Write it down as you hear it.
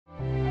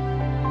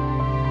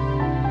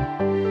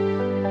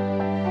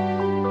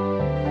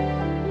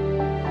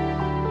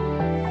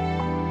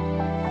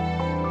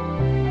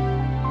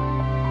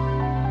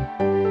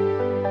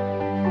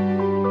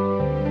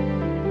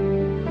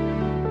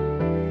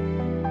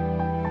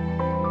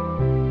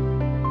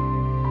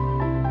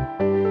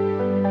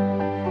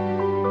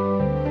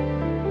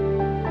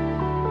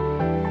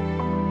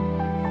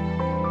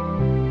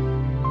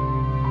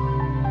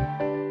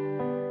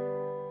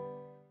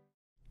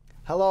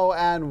Hello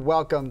and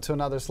welcome to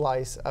another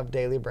slice of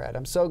Daily Bread.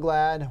 I'm so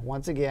glad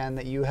once again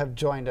that you have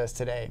joined us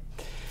today.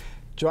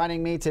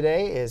 Joining me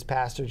today is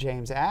Pastor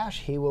James Ash.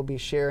 He will be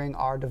sharing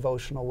our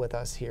devotional with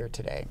us here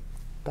today.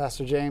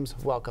 Pastor James,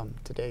 welcome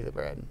to Daily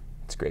Bread.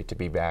 It's great to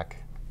be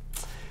back.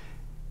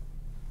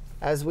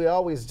 As we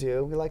always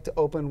do, we like to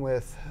open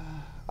with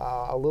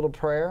a little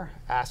prayer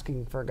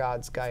asking for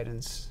God's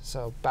guidance.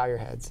 So bow your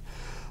heads.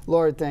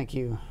 Lord, thank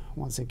you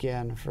once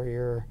again for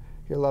your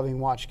loving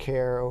watch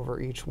care over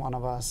each one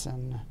of us.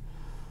 And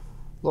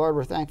Lord,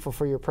 we're thankful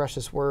for your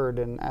precious word.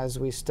 And as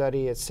we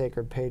study its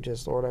sacred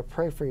pages, Lord, I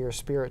pray for your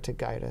Spirit to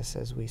guide us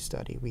as we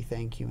study. We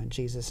thank you in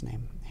Jesus'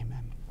 name.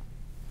 Amen.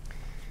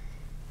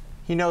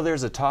 You know,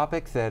 there's a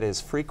topic that is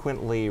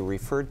frequently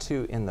referred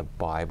to in the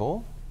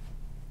Bible,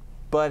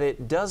 but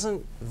it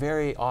doesn't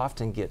very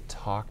often get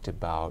talked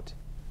about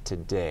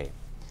today.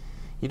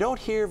 You don't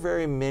hear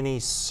very many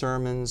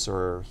sermons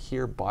or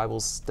hear Bible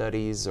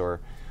studies or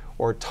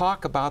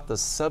talk about the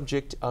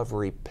subject of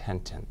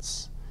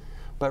repentance.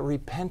 But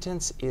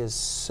repentance is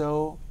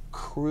so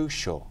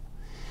crucial.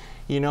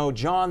 You know,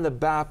 John the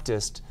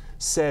Baptist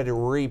said,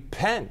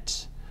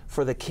 "Repent,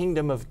 for the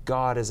kingdom of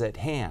God is at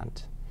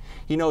hand."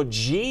 You know,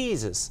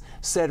 Jesus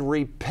said,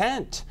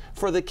 "Repent,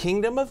 for the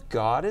kingdom of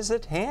God is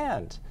at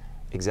hand."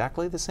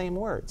 Exactly the same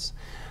words.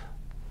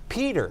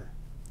 Peter,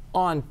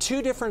 on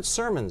two different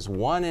sermons,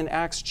 one in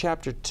Acts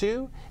chapter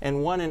 2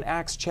 and one in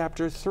Acts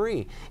chapter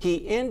 3.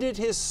 He ended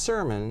his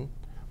sermon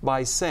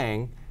by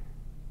saying,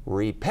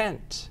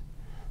 "Repent."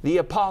 The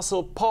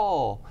Apostle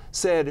Paul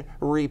said,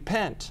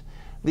 "Repent."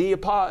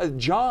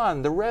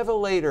 John, the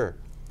Revelator,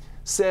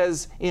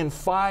 says in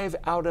 5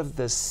 out of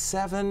the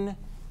 7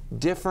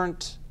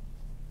 different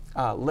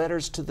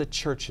letters to the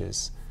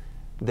churches,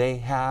 they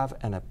have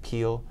an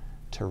appeal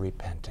to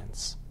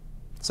repentance.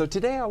 So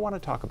today I want to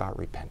talk about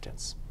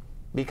repentance,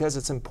 because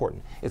it's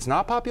important. It's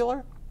not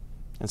popular,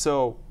 and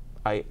so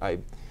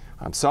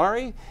I'm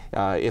sorry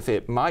if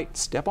it might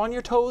step on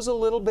your toes a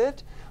little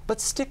bit,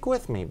 but stick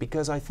with me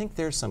because I think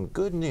there's some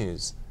good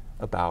news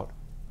about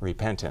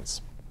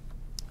repentance.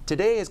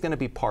 Today is going to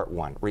be part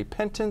 1,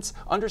 repentance,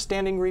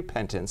 understanding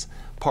repentance,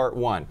 part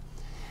 1.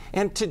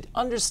 And to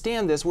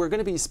understand this, we're going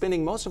to be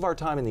spending most of our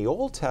time in the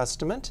Old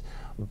Testament,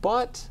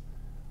 but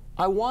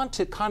I want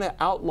to kind of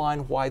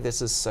outline why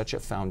this is such a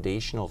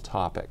foundational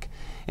topic.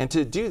 And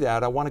to do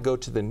that, I want to go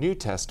to the New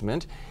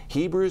Testament,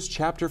 Hebrews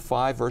chapter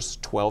 5, verse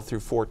 12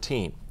 through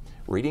 14,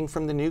 reading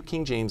from the New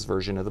King James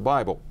Version of the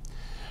Bible.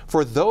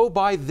 "For though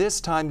by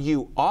this time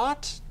you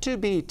ought to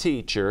be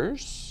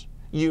teachers,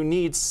 you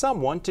need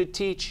someone to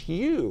teach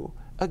you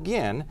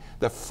again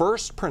the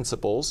first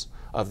principles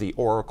of the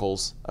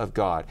oracles of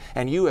God.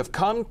 And you have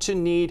come to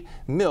need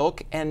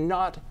milk and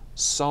not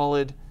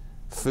solid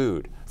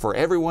food. For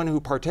everyone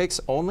who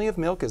partakes only of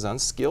milk is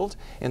unskilled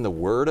in the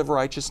word of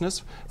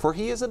righteousness, for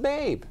he is a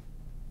babe.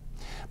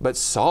 But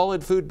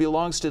solid food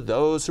belongs to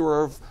those who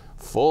are of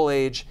full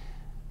age,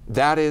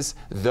 that is,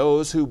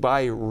 those who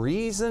by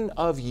reason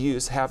of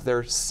use have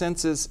their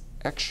senses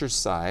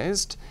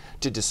exercised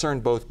to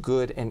discern both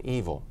good and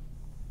evil."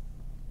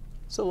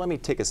 So let me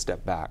take a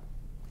step back.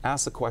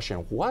 Ask the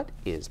question, what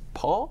is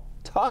Paul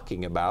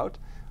talking about?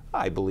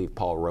 I believe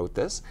Paul wrote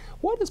this.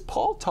 What is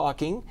Paul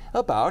talking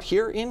about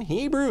here in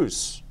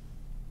Hebrews?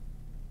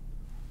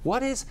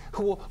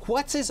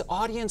 What's his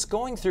audience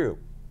going through?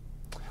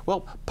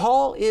 Well,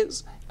 Paul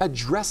is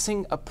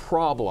addressing a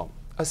problem,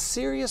 a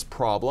serious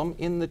problem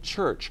in the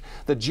church.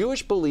 The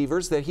Jewish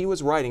believers that he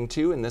was writing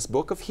to in this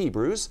book of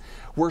Hebrews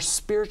were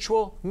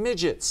spiritual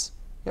midgets.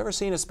 You ever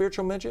seen a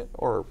spiritual midget,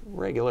 or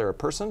a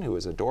person who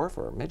is a dwarf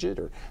or a midget,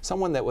 or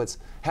someone that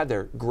had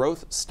their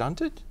growth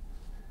stunted?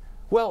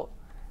 Well,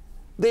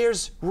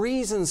 there's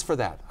reasons for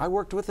that. I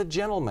worked with a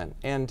gentleman,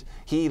 and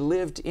he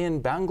lived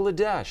in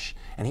Bangladesh,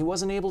 and he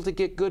wasn't able to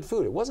get good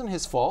food. It wasn't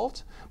his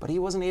fault, but he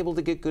wasn't able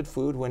to get good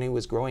food when he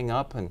was growing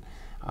up, and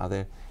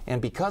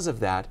because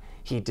of that,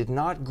 he did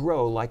not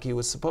grow like he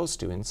was supposed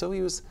to, and so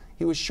he was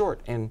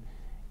short, and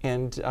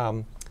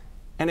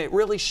it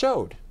really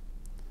showed.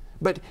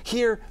 But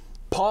here,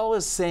 Paul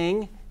is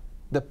saying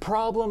the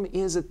problem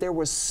is that there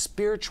was a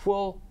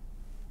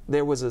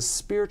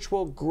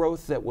spiritual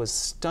growth that was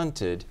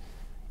stunted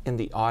in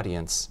the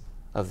audience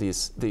of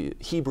the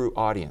Hebrew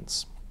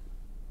audience.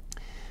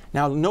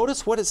 Now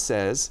notice what it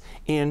says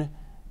in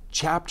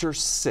chapter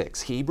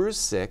 6, Hebrews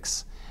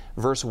 6,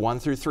 verse 1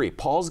 through 3.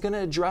 Paul's going to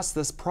address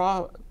this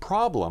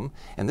problem,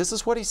 and this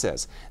is what he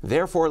says.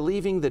 "Therefore,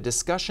 leaving the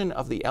discussion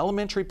of the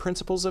elementary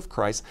principles of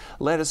Christ,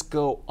 let us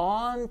go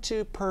on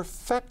to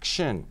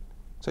perfection."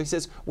 So he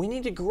says, we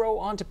need to grow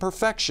on to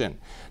perfection,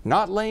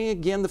 not laying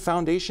again the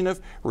foundation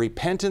of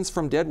repentance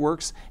from dead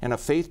works and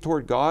of faith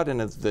toward God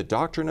and of the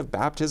doctrine of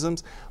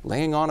baptisms,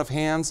 laying on of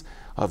hands,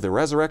 of the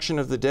resurrection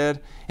of the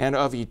dead, and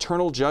of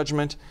eternal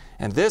judgment.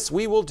 And this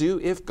we will do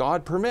if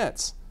God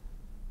permits.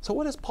 So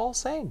what is Paul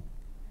saying?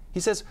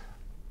 He says,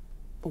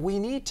 we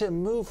need to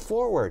move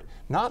forward,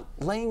 not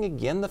laying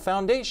again the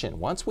foundation.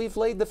 Once we've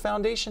laid the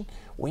foundation,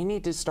 we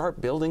need to start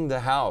building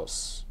the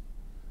house.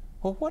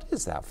 Well, what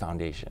is that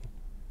foundation?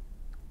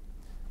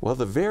 Well,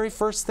 the very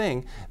first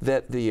thing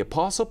that the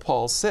Apostle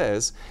Paul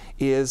says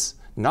is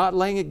not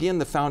laying again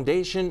the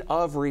foundation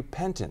of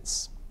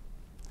repentance.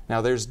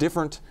 Now, there's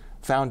different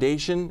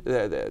foundation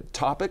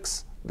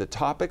topics, the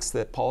topics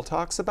that Paul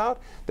talks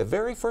about. The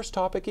very first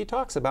topic he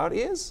talks about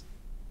is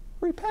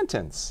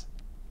repentance.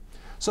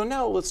 So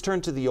now let's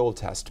turn to the Old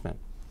Testament.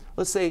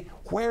 Let's say,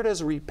 where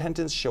does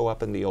repentance show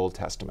up in the Old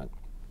Testament?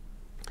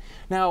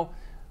 Now,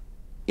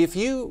 if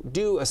you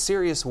do a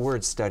serious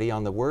word study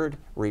on the word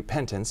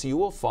repentance, you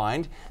will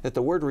find that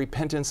the word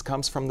repentance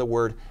comes from the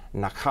word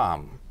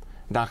nacham.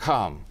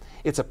 Nacham.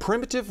 It's a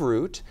primitive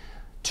root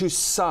to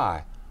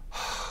sigh,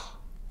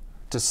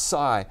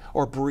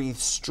 or breathe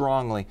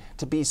strongly,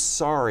 to be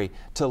sorry,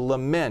 to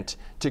lament,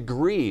 to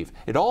grieve.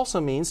 It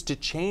also means to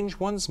change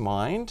one's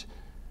mind,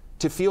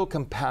 to feel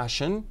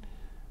compassion,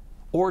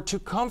 or to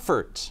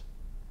comfort.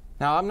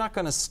 Now, I'm not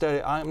going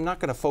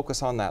to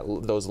focus on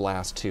those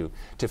last two,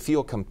 to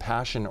feel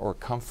compassion or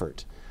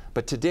comfort.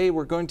 But today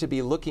we're going to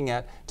be looking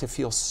at to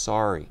feel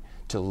sorry,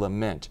 to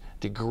lament,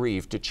 to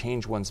grieve, to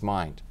change one's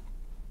mind.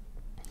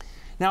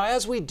 Now,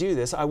 as we do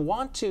this, I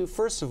want to,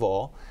 first of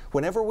all,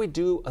 whenever we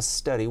do a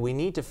study, we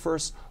need to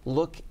first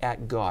look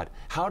at God.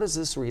 How does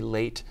this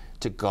relate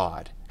to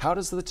God? How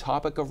does the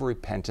topic of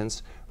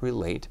repentance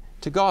relate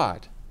to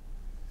God?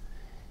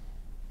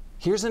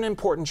 Here's an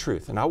important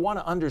truth, and I want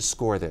to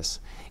underscore this.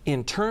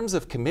 In terms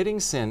of committing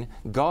sin,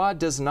 God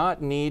does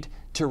not need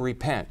to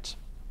repent.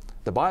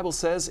 The Bible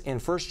says in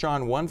 1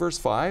 John 1 verse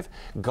 5,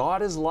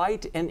 God is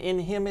light and in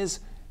Him is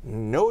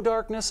no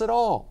darkness at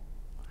all.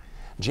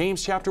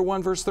 James chapter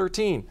 1 verse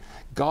 13,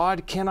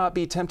 God cannot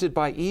be tempted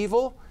by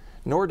evil,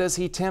 nor does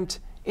He tempt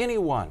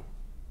anyone.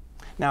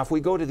 Now, if we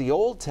go to the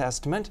Old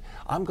Testament,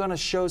 I'm going to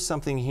show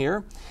something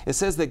here. It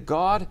says that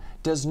God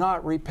does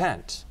not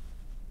repent.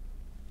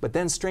 But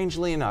then,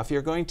 strangely enough,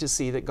 you're going to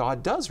see that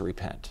God does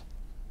repent.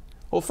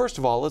 Well, first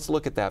of all, let's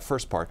look at that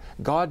first part.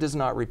 God does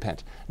not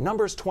repent.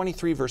 Numbers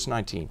 23, verse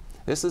 19.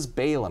 This is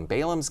Balaam.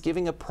 Balaam's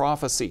giving a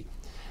prophecy.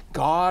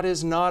 God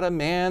is not a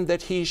man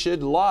that He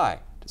should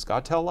lie. Does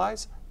God tell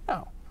lies?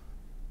 No.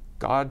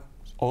 God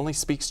only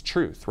speaks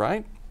truth,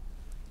 right?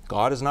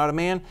 God is not a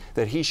man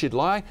that He should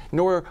lie,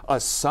 nor a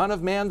son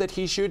of man that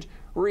He should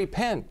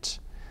repent.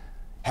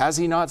 Has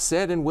He not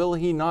said and will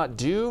He not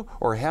do?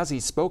 Or has He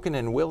spoken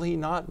and will He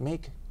not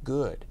make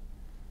good?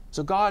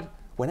 So God,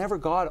 whenever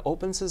God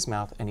opens His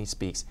mouth and He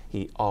speaks,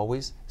 He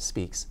always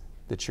speaks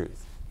the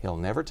truth. He'll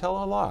never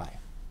tell a lie.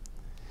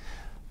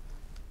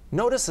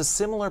 Notice a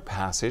similar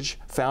passage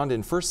found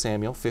in 1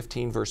 Samuel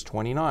 15 verse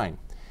 29.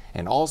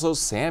 And also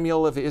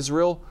Samuel of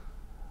Israel,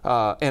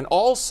 and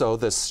also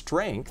the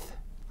strength,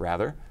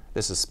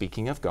 this is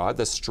speaking of God,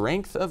 the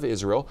strength of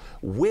Israel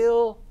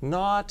will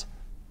not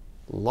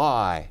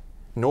lie,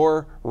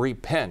 nor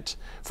repent,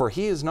 for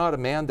He is not a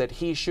man that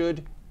He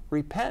should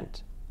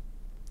repent.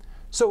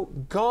 So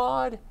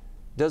God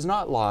does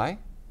not lie,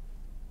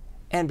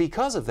 and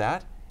because of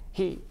that,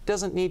 He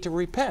doesn't need to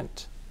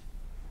repent.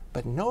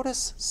 But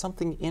notice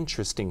something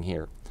interesting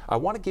here. I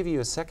want to give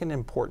you a second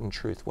important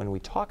truth when we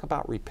talk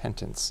about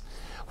repentance.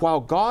 While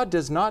God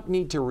does not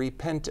need to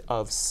repent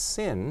of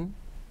sin,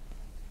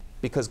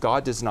 because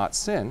God does not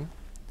sin,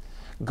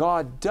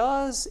 God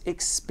does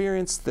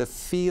experience the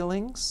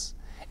feelings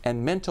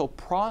and mental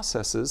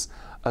processes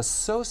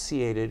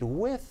associated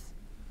with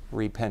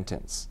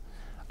repentance,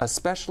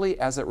 especially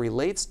as it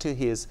relates to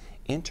His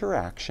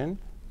interaction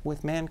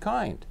with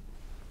mankind.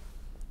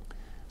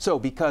 So,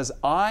 because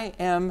I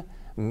am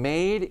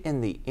made in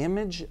the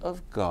image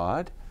of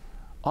God,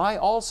 I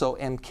also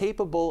am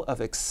capable of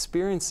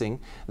experiencing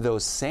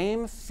those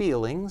same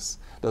feelings,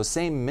 those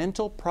same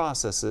mental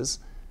processes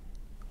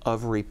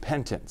of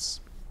repentance.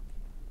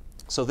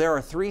 So there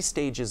are three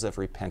stages of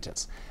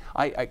repentance.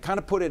 I kind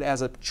of put it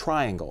as a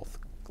triangle,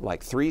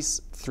 like three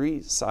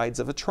sides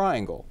of a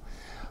triangle.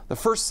 The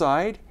first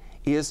side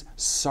is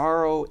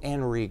sorrow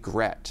and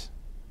regret.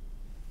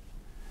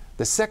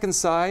 The second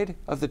side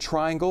of the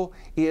triangle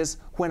is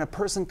when a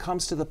person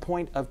comes to the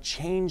point of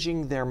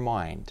changing their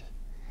mind.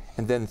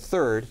 And then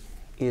third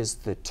is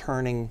the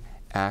turning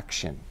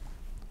action.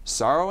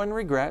 Sorrow and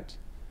regret,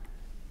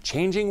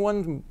 changing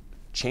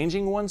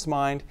one's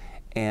mind,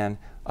 and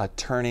a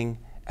turning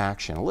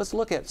action. Let's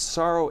look at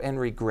sorrow and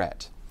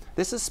regret.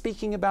 This is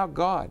speaking about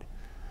God.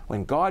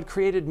 When God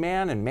created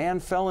man and man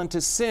fell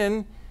into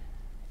sin,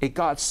 it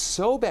got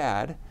so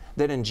bad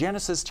that in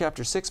Genesis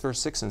chapter 6, verse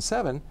 6 and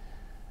 7,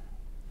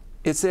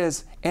 it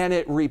says, and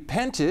it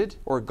repented,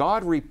 or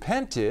God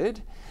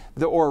repented,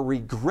 or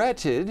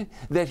regretted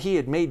that He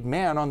had made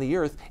man on the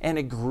earth, and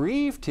it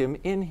grieved Him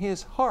in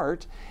His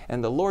heart.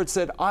 And the Lord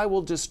said, I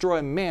will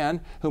destroy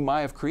man whom I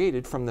have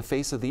created from the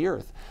face of the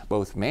earth,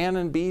 both man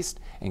and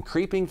beast, and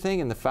creeping thing,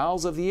 and the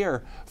fowls of the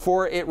air.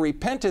 For it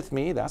repenteth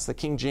me, that's the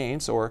King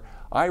James, or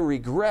I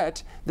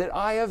regret that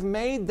I have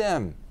made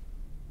them.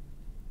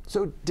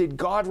 So did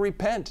God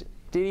repent?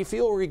 Did He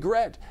feel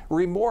regret,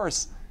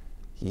 remorse?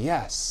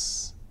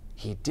 Yes,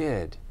 He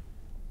did.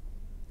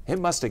 It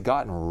must have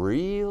gotten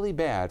really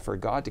bad for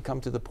God to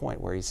come to the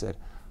point where He said,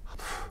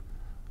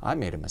 I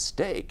made a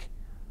mistake.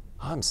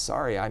 I'm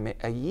sorry,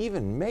 I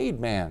even made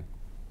man.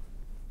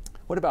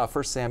 What about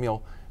 1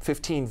 Samuel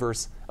 15,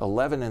 verse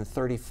 11 and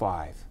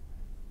 35?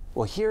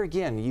 Well, here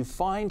again, you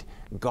find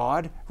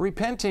God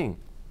repenting.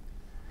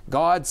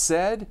 God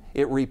said,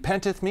 "It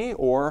repenteth me,"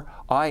 or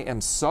 "I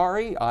am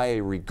sorry, I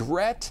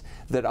regret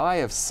that I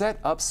have set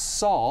up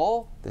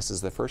Saul," this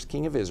is the first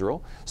king of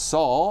Israel,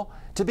 "Saul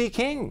to be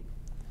king."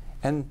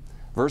 And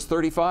verse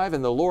 35,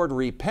 "And the Lord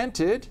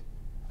repented,"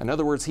 in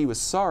other words, he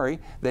was sorry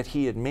that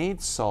he had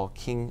made Saul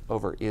king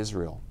over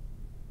Israel.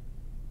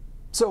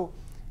 So,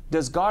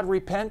 does God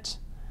repent?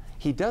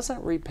 He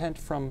doesn't repent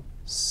from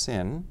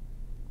sin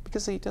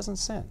because he doesn't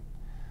sin.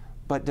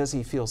 But does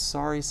he feel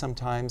sorry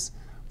sometimes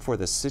for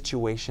the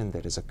situation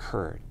that has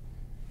occurred?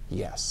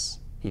 Yes,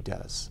 he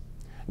does.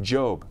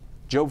 Job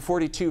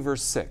 42,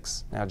 verse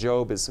 6. Now,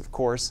 Job is, of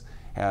course,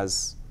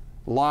 has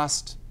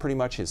lost pretty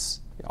much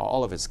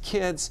all of his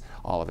kids,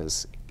 all of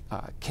his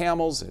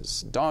camels,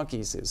 his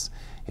donkeys,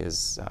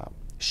 his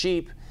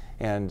sheep,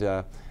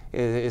 and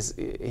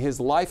his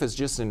life is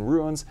just in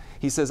ruins.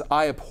 He says,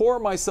 "I abhor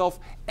myself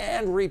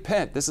and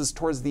repent." This is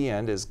towards the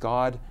end as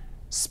God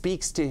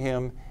speaks to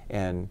him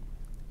and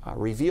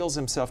reveals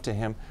himself to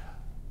him.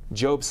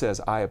 Job says,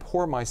 "I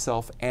abhor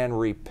myself and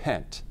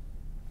repent."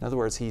 In other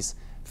words, he's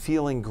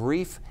feeling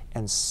grief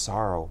and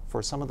sorrow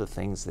for some of the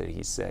things that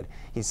he said.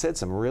 He said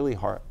some really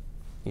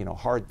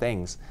hard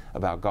things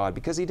about God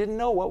because he didn't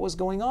know what was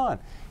going on.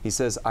 He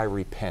says, "I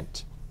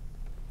repent."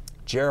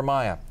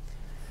 Jeremiah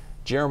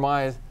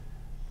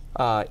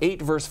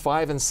 8, verse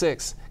 5 and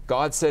 6.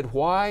 God said,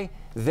 "Why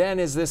then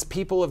is this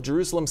people of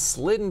Jerusalem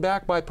slidden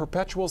back by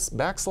perpetual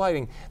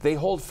backsliding? They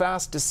hold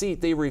fast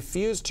deceit. They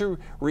refuse to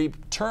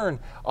return.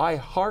 I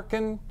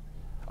hearkened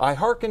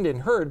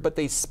and heard, but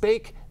they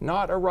spake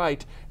not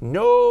aright.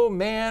 No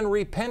man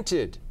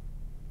repented."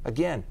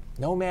 Again,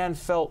 no man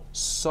felt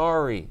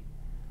sorry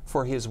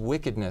for his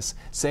wickedness,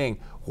 saying,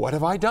 "What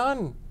have I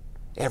done?"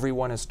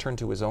 Everyone has turned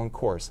to his own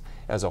course,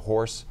 as a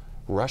horse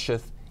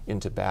rusheth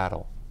into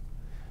battle.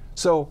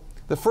 So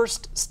the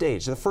first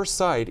stage, the first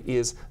side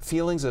is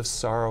feelings of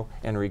sorrow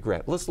and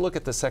regret. Let's look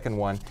at the second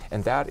one,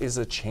 and that is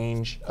a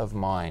change of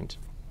mind.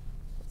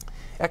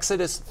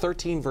 Exodus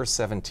 13, verse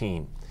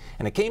 17.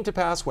 "And it came to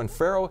pass when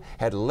Pharaoh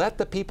had let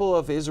the people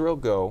of Israel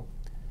go,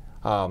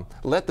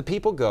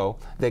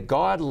 that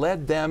God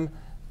led them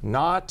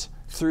not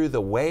through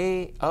the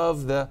way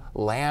of the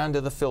land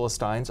of the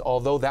Philistines,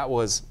 although that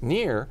was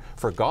near,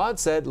 for God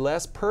said,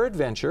 lest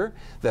peradventure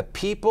the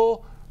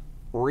people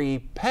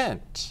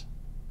repent,"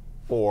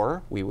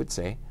 or we would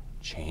say,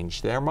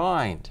 change their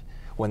mind,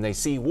 "when they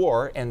see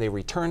war and they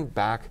return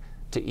back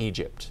to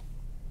Egypt."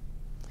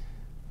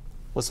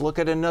 Let's look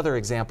at another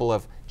example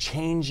of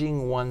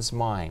changing one's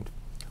mind.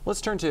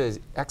 Let's turn to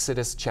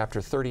Exodus chapter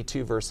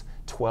 32, verse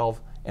 12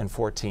 and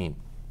 14.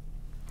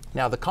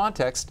 Now, the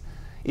context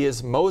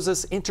is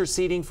Moses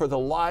interceding for the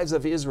lives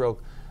of Israel.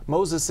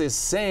 Moses is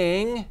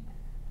speaking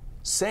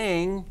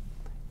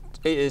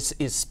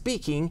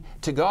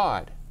to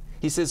God.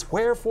 He says,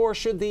 "Wherefore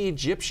should the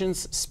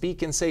Egyptians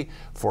speak and say,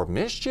 For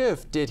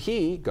mischief did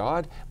he,"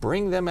 God,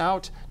 "bring them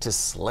out to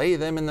slay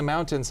them in the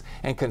mountains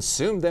and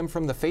consume them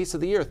from the face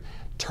of the earth?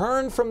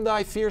 Turn from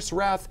thy fierce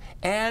wrath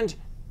and..."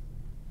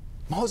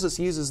 Moses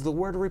uses the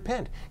word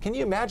repent. Can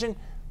you imagine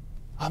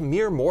a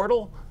mere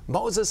mortal,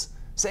 Moses,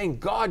 saying,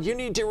 "God, you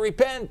need to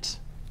repent"?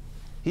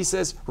 He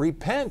says,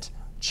 repent,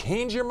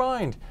 change your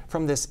mind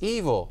from this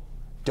evil.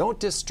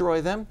 Don't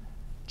destroy them,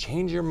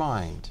 change your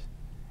mind.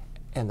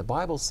 And the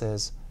Bible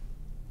says,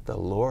 the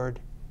Lord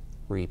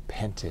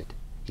repented.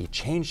 He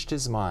changed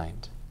his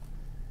mind.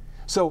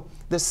 So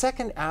the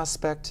second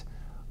aspect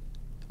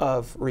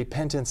of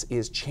repentance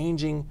is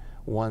changing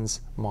one's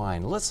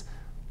mind.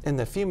 In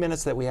the few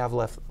minutes that we have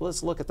left,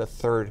 let's look at the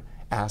third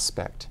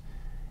aspect.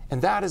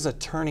 And that is a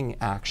turning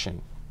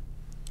action.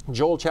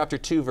 Joel chapter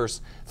 2,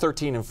 verse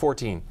 13 and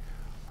 14.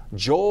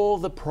 Joel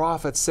the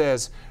prophet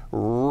says,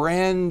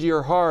 "Rend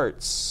your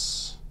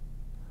hearts."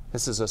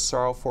 This is a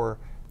sorrow for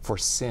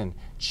sin.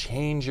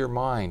 Change your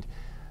mind.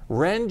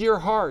 "Rend your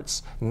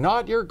hearts,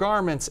 not your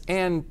garments,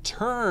 and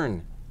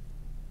turn."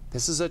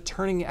 This is a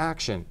turning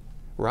action,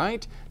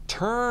 right?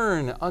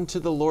 "Turn unto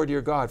the Lord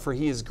your God, for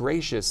he is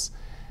gracious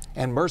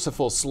and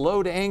merciful,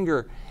 slow to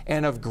anger,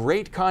 and of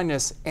great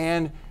kindness,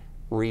 and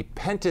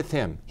repenteth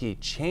him." He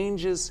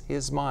changes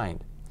his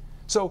mind.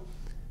 So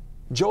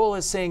Joel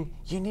is saying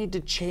you need to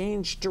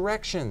change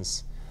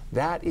directions.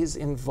 That is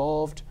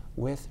involved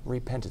with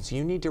repentance.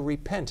 You need to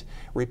repent.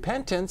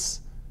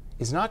 Repentance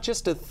is not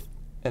just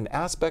an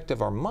aspect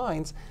of our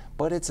minds,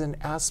 but it's an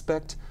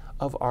aspect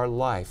of our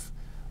life.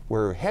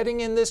 We're heading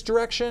in this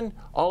direction,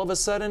 all of a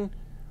sudden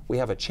we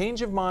have a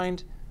change of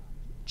mind,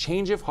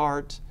 change of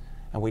heart,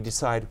 and we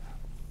decide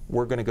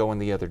we're going to go in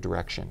the other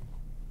direction.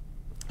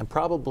 And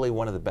probably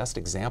one of the best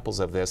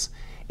examples of this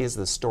is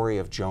the story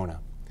of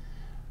Jonah.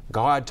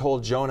 God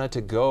told Jonah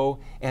to go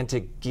and to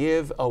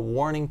give a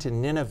warning to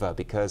Nineveh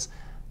because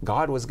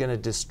God was going to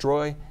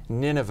destroy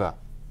Nineveh.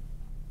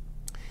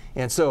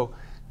 And so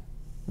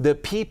the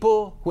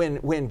people,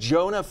 when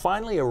Jonah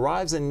finally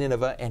arrives in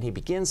Nineveh and he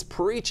begins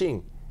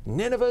preaching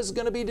Nineveh is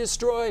going to be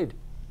destroyed.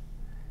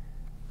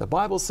 The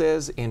Bible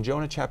says in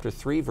Jonah chapter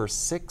 3, verse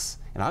 6,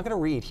 and I'm going to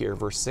read here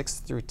verse 6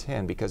 through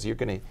 10 because you're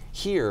going to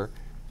hear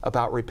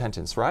about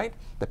repentance, right?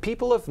 The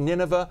people of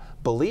Nineveh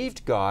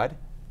believed God.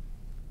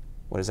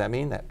 What does that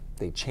mean? That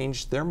they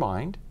changed their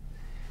mind.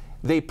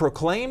 They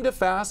proclaimed a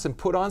fast and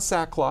put on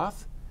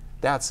sackcloth.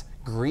 That's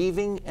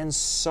grieving and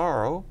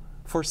sorrow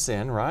for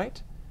sin,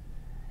 right?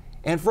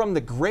 And from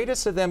the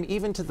greatest of them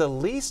even to the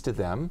least of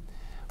them,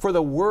 for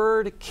the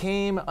word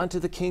came unto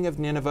the king of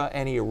Nineveh,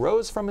 and he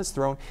arose from his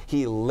throne.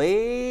 He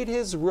laid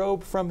his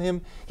robe from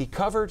him. He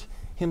covered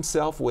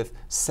himself with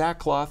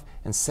sackcloth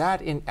and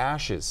sat in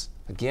ashes.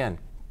 Again,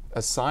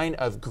 a sign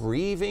of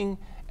grieving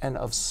and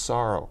of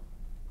sorrow.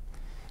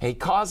 And he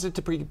caused it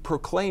to be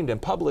proclaimed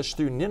and published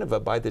through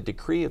Nineveh by the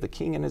decree of the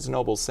king and his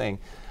nobles, saying,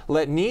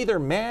 let neither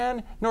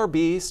man nor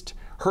beast,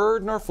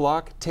 herd nor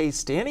flock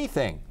taste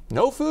anything,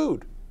 no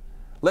food.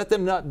 Let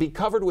them not be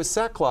covered with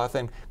sackcloth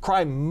and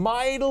cry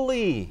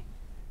mightily,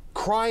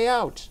 cry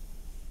out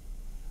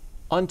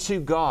unto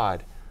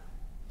God.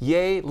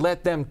 Yea,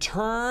 let them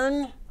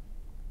turn.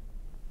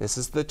 This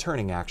is the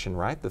turning action,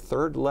 right? The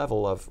third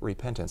level of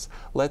repentance.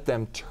 Let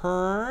them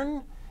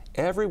turn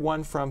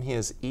everyone from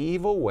his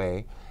evil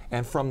way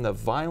and from the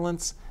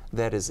violence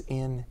that is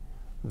in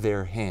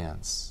their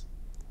hands.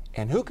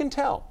 And who can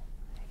tell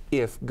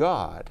if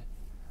God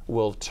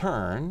will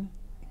turn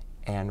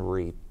and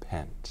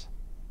repent?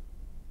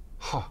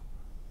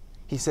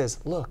 He says,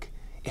 look,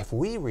 if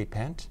we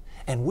repent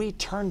and we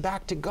turn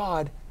back to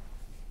God,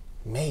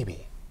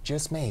 maybe,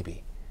 just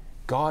maybe,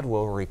 God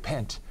will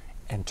repent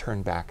and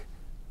turn back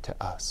to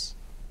us.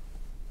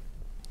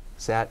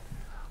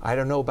 I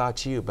don't know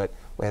about you, but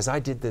as I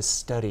did this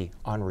study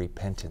on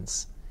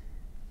repentance,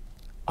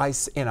 I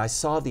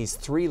saw these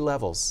three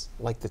levels,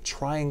 like the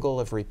triangle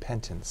of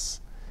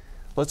repentance.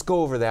 Let's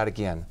go over that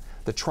again.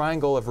 The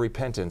triangle of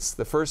repentance.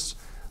 The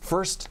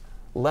first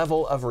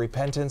level of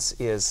repentance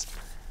is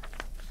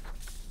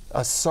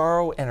a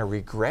sorrow and a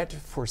regret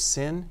for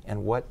sin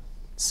and what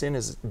sin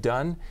has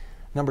done.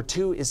 Number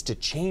 2 is to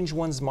change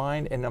one's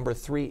mind. And number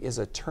 3 is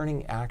a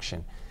turning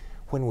action.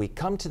 When we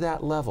come to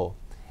that level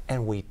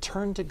and we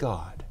turn to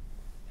God,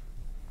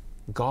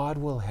 God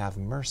will have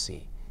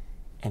mercy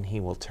and He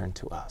will turn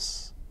to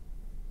us.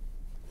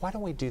 Why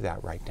don't we do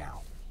that right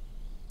now?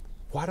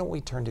 Why don't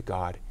we turn to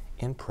God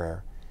in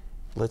prayer?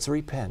 Let's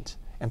repent.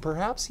 And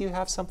perhaps you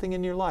have something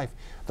in your life.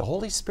 The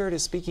Holy Spirit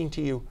is speaking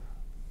to you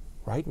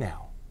right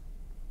now.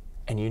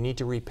 And you need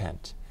to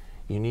repent.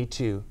 You need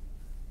to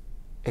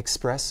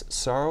express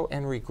sorrow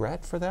and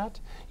regret for that.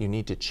 You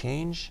need to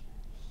change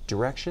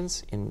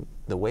directions in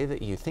the way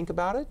that you think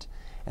about it.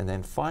 And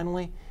then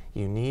finally,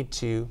 you need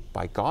to,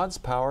 by God's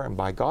power and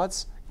by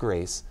God's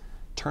grace,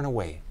 turn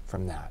away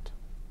from that.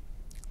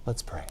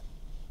 Let's pray.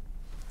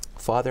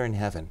 Father in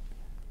heaven,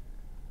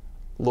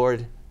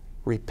 Lord,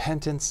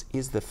 repentance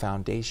is the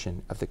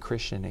foundation of the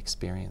Christian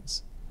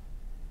experience.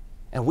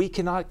 And we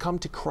cannot come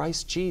to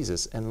Christ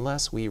Jesus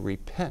unless we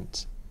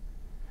repent.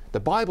 The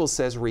Bible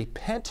says,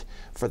 repent,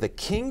 for the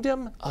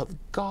kingdom of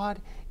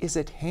God is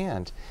at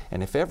hand.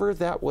 And if ever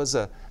that was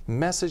a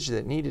message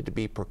that needed to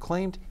be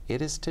proclaimed,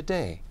 it is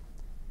today.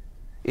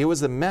 It was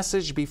the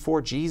message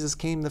before Jesus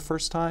came the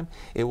first time.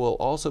 It will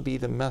also be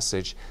the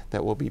message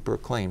that will be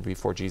proclaimed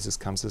before Jesus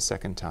comes the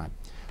second time.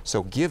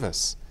 So give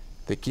us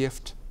the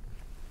gift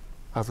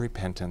of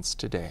repentance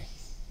today.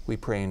 We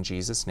pray in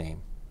Jesus'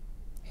 name.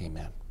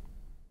 Amen.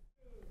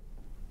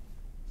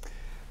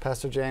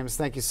 Pastor James,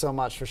 thank you so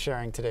much for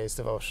sharing today's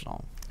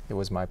devotional. It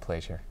was my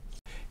pleasure.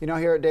 You know,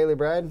 here at Daily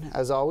Bread,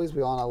 as always,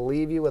 we want to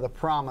leave you with a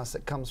promise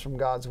that comes from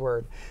God's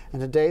Word.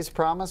 And today's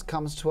promise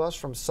comes to us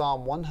from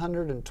Psalm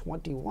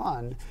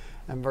 121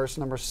 and verse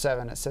number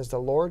 7. It says, "The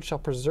Lord shall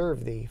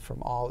preserve thee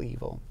from all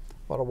evil."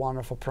 What a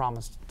wonderful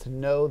promise to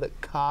know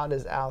that God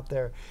is out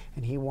there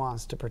and He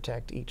wants to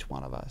protect each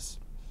one of us.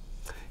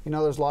 You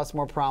know, there's lots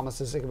more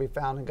promises that can be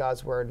found in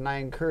God's Word, and I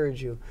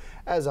encourage you,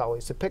 as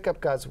always, to pick up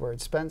God's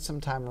Word. Spend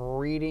some time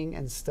reading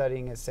and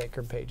studying its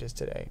sacred pages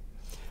today.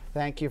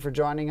 Thank you for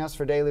joining us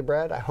for Daily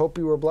Bread. I hope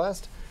you were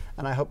blessed,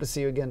 and I hope to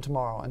see you again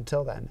tomorrow.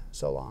 Until then,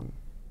 so long.